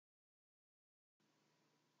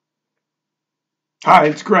Hi,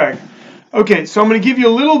 it's Greg. Okay, so I'm going to give you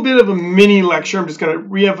a little bit of a mini lecture. I'm just going to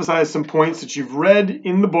reemphasize some points that you've read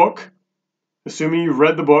in the book, assuming you've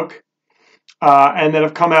read the book, and that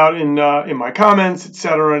have come out in my comments,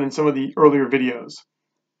 etc., and in some of the earlier videos.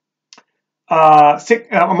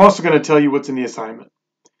 I'm also going to tell you what's in the assignment,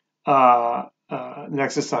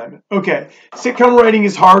 next assignment. Okay, sitcom writing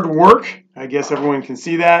is hard work. I guess everyone can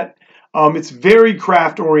see that. It's very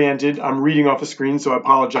craft-oriented. I'm reading off a screen, so I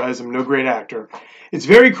apologize. I'm no great actor. It's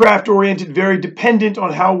very craft-oriented, very dependent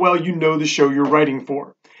on how well you know the show you're writing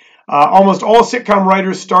for. Almost all sitcom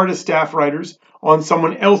writers start as staff writers on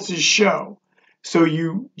someone else's show. So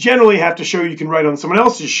you generally have to show you can write on someone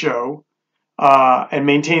else's show and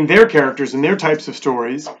maintain their characters and their types of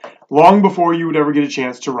stories long before you would ever get a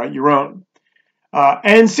chance to write your own.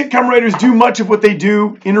 And sitcom writers do much of what they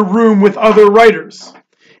do in a room with other writers,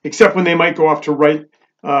 except when they might go off to write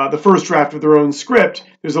the first draft of their own script.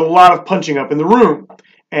 There's a lot of punching up in the room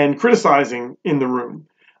and criticizing in the room.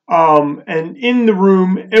 And in the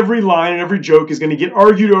room, every line and every joke is going to get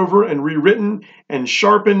argued over and rewritten and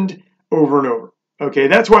sharpened over and over. Okay,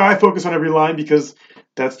 that's why I focus on every line, because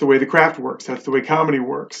that's the way the craft works. That's the way comedy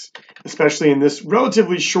works, especially in this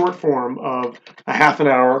relatively short form of a half an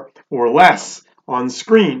hour or less on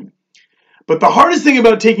screen. But the hardest thing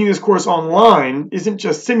about taking this course online isn't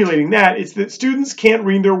just simulating that. It's that students can't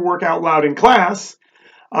read their work out loud in class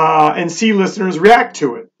and see listeners react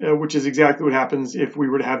to it, which is exactly what happens if we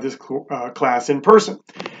were to have this class in person.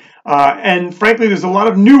 And frankly, there's a lot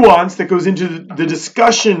of nuance that goes into the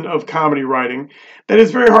discussion of comedy writing that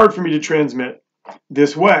is very hard for me to transmit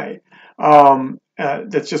this way.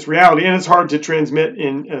 That's just reality, and it's hard to transmit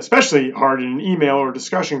especially hard in an email or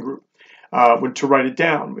discussion group. To write it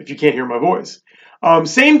down if you can't hear my voice.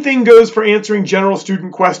 Same thing goes for answering general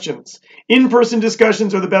student questions. In-person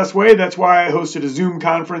discussions are the best way. That's why I hosted a Zoom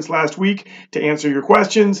conference last week to answer your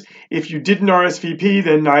questions. If you didn't RSVP,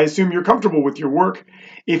 then I assume you're comfortable with your work.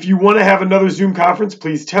 If you want to have another Zoom conference,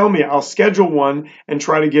 please tell me. I'll schedule one and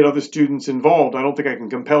try to get other students involved. I don't think I can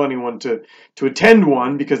compel anyone to attend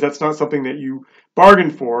one, because that's not something that you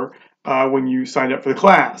bargained for when you signed up for the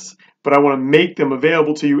class. But I want to make them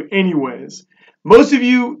available to you anyways. Most of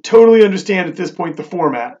you totally understand at this point the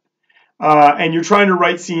format, and you're trying to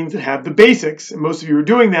write scenes that have the basics, and most of you are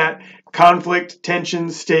doing that: conflict, tension,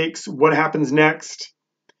 stakes, what happens next.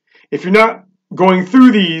 If you're not going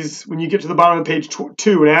through these when you get to the bottom of page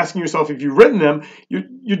 2 and asking yourself if you've written them,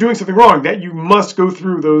 you're doing something wrong. That you must go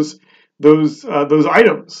through those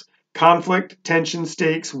items. Conflict, tension,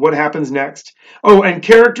 stakes, what happens next. Oh, and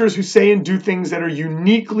characters who say and do things that are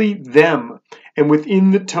uniquely them and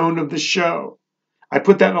within the tone of the show. I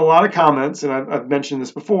put that in a lot of comments, and I've mentioned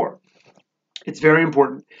this before. It's very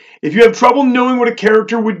important. If you have trouble knowing what a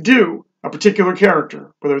character would do, a particular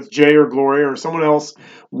character, whether it's Jay or Gloria or someone else,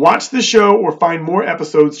 watch the show or find more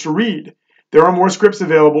episodes to read. There are more scripts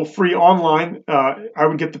available free online. I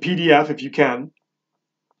would get the PDF if you can.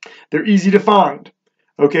 They're easy to find.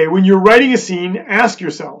 Okay, when you're writing a scene, ask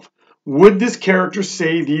yourself, would this character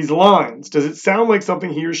say these lines? Does it sound like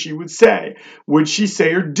something he or she would say? Would she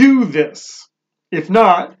say or do this? If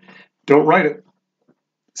not, don't write it.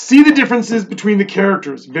 See the differences between the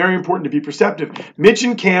characters. Very important to be perceptive. Mitch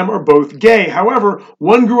and Cam are both gay. However,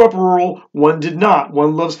 one grew up rural, one did not.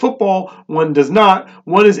 One loves football, one does not.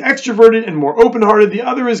 One is extroverted and more open-hearted. The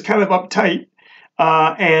other is kind of uptight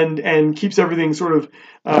and keeps everything sort of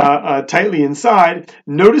tightly inside.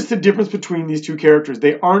 Notice the difference between these two characters.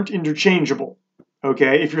 They aren't interchangeable.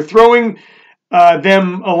 Okay, if you're throwing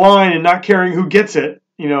them a line and not caring who gets it,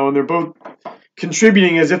 and they're both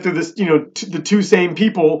contributing as if they're the two same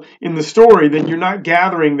people in the story, then you're not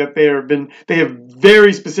gathering that they have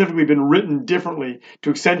very specifically been written differently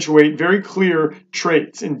to accentuate very clear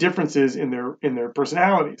traits and differences in their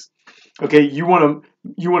personalities. Okay, you want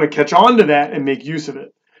to catch on to that and make use of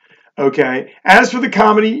it. Okay, as for the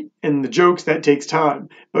comedy and the jokes, that takes time.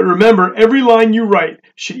 But remember, every line you write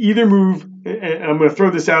should either move, and I'm going to throw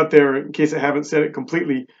this out there in case I haven't said it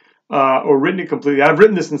completely or written it completely. I've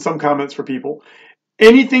written this in some comments for people.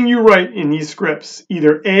 Anything you write in these scripts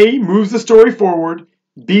either A, moves the story forward,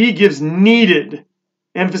 B, gives needed,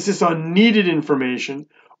 emphasis on needed information,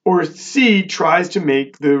 or C, tries to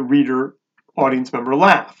make the reader, audience member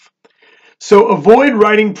laugh. So avoid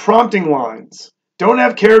writing prompting lines. Don't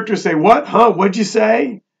have characters say, what? Huh? What'd you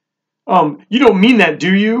say? You don't mean that,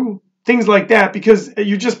 do you? Things like that, because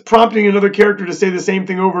you're just prompting another character to say the same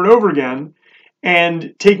thing over and over again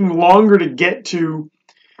and taking longer to get to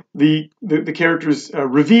the character's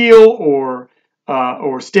reveal or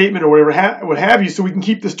statement or what have you, so we can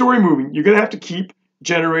keep the story moving. You're going to have to keep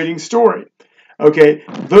generating story. Okay,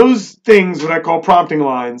 those things, what I call prompting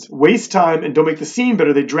lines, waste time and don't make the scene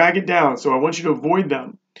better. They drag it down, so I want you to avoid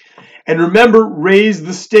them. And remember, raise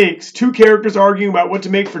the stakes. Two characters arguing about what to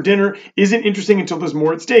make for dinner isn't interesting until there's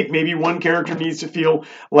more at stake. Maybe one character needs to feel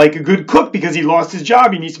like a good cook because he lost his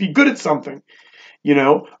job. He needs to be good at something, you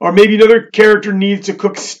know. Or maybe another character needs to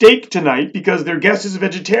cook steak tonight because their guest is a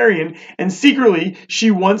vegetarian and secretly she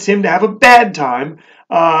wants him to have a bad time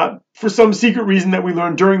for some secret reason that we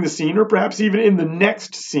learn during the scene or perhaps even in the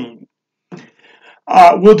next scene.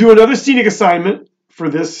 We'll do another scenic assignment for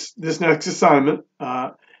this next assignment.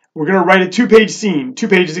 We're going to write a 2-page scene, 2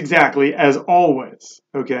 pages exactly, as always,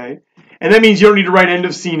 okay? And that means you don't need to write end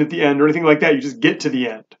of scene at the end or anything like that. You just get to the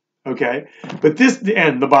end, okay? But the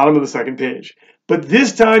end, the bottom of the 2nd page. But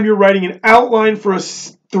this time you're writing an outline for a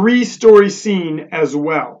 3-story scene as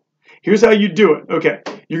well. Here's how you do it. Okay,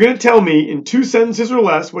 you're going to tell me in 2 sentences or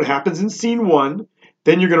less what happens in scene 1.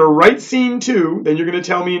 Then you're going to write scene 2. Then you're going to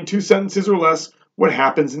tell me in 2 sentences or less what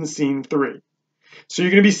happens in scene 3. So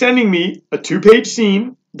you're going to be sending me a 2-page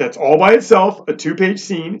scene that's all by itself, a 2-page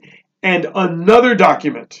scene, and another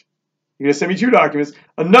document. You're going to send me 2 documents.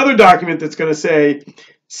 Another document that's going to say,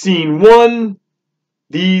 scene 1,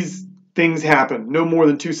 these things happen. No more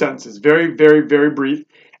than 2 sentences. Very, very, very brief.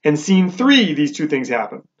 And scene 3, these 2 things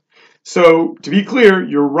happen. So to be clear,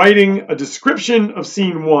 you're writing a description of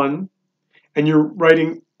scene 1, and you're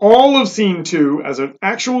writing all of scene 2 as an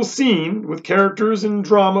actual scene with characters and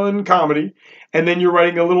drama and comedy, and then you're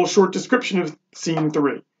writing a little short description of scene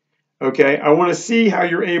 3. Okay, I want to see how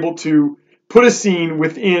you're able to put a scene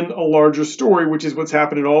within a larger story, which is what's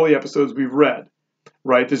happened in all the episodes we've read,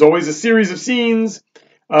 right? There's always a series of scenes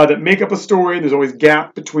that make up a story, and there's always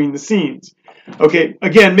gap between the scenes. Okay,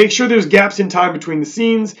 again, make sure there's gaps in time between the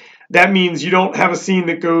scenes. That means you don't have a scene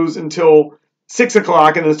that goes until 6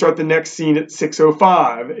 o'clock and then start the next scene at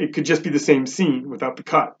 6:05. It could just be the same scene without the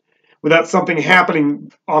cut, without something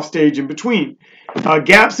happening off stage in between.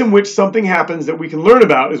 Gaps in which something happens that we can learn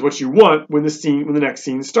about is what you want when the next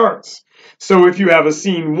scene starts. So if you have a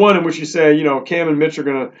scene 1 in which you say, you know, Cam and Mitch are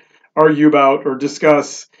going to argue about or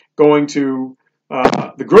discuss going to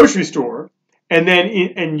the grocery store, and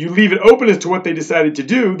then you leave it open as to what they decided to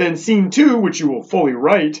do, then scene 2, which you will fully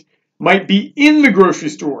write, might be in the grocery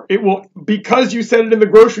store. It will, because you said it in the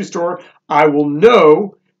grocery store, I will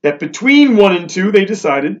know that between 1 and 2, they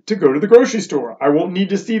decided to go to the grocery store. I won't need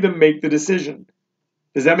to see them make the decision.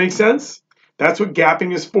 Does that make sense? That's what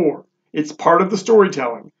gapping is for. It's part of the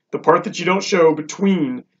storytelling. The part that you don't show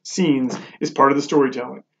between scenes is part of the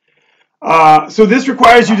storytelling. So this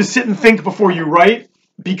requires you to sit and think before you write,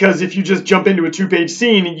 because if you just jump into a 2-page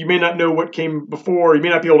scene, you may not know what came before. You may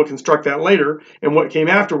not be able to construct that later and what came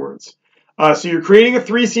afterwards. So you're creating a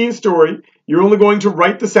 3-scene story. You're only going to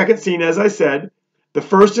write the 2nd scene, as I said. The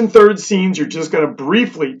 1st and 3rd scenes, you're just going to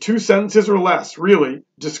briefly, 2 sentences or less, really,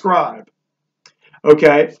 describe.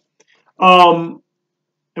 Okay? And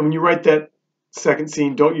when you write that 2nd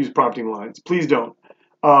scene, don't use prompting lines. Please don't.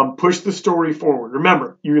 Push the story forward.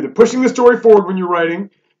 Remember, you're either pushing the story forward when you're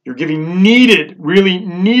writing, you're giving needed, really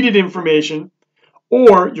needed information,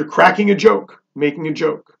 or you're cracking a joke, making a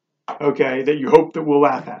joke, okay, that you hope that we'll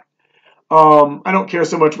laugh at. I don't care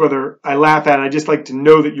so much whether I laugh at it. I just like to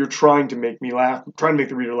know that you're trying to make me laugh, trying to make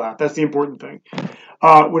the reader laugh. That's the important thing.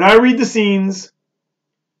 When I read the scenes,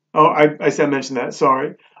 I mentioned that,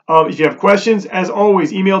 sorry. If you have questions, as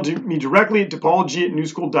always, email me directly at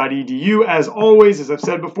depaulg@newschool.edu. As always, as I've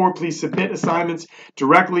said before, please submit assignments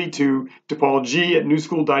directly to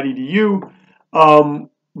depaulg@newschool.edu.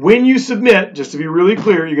 When you submit, just to be really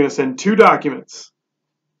clear, you're going to send 2 documents.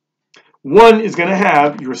 One is going to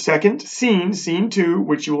have your 2nd scene, scene 2,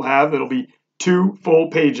 which you will have. That'll be 2 full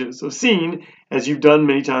pages of scene, as you've done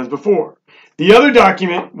many times before. The other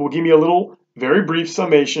document will give me a little, very brief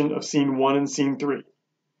summation of scene 1 and scene 3.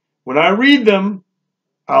 When I read them,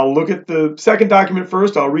 I'll look at the 2nd document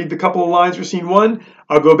first. I'll read the couple of lines for scene 1.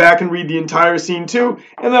 I'll go back and read the entire scene 2,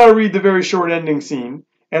 and then I'll read the very short ending scene.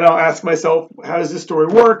 And I'll ask myself, how does this story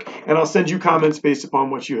work? And I'll send you comments based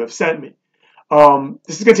upon what you have sent me.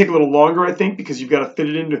 This is going to take a little longer, I think, because you've got to fit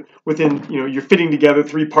it into within, you're fitting together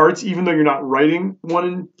 3 parts, even though you're not writing 1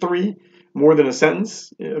 and 3, more than a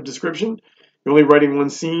sentence of description. You're only writing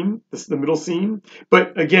 1 scene. This is the middle scene.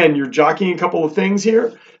 But again, you're jockeying a couple of things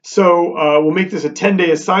here. So we'll make this a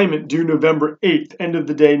 10-day assignment due November 8th, end of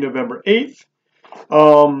the day, November 8th.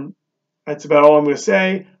 That's about all I'm going to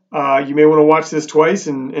say. You may want to watch this twice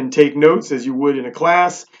and take notes as you would in a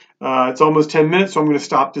class. It's almost 10 minutes, so I'm going to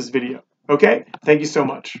stop this video. Okay? Thank you so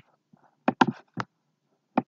much.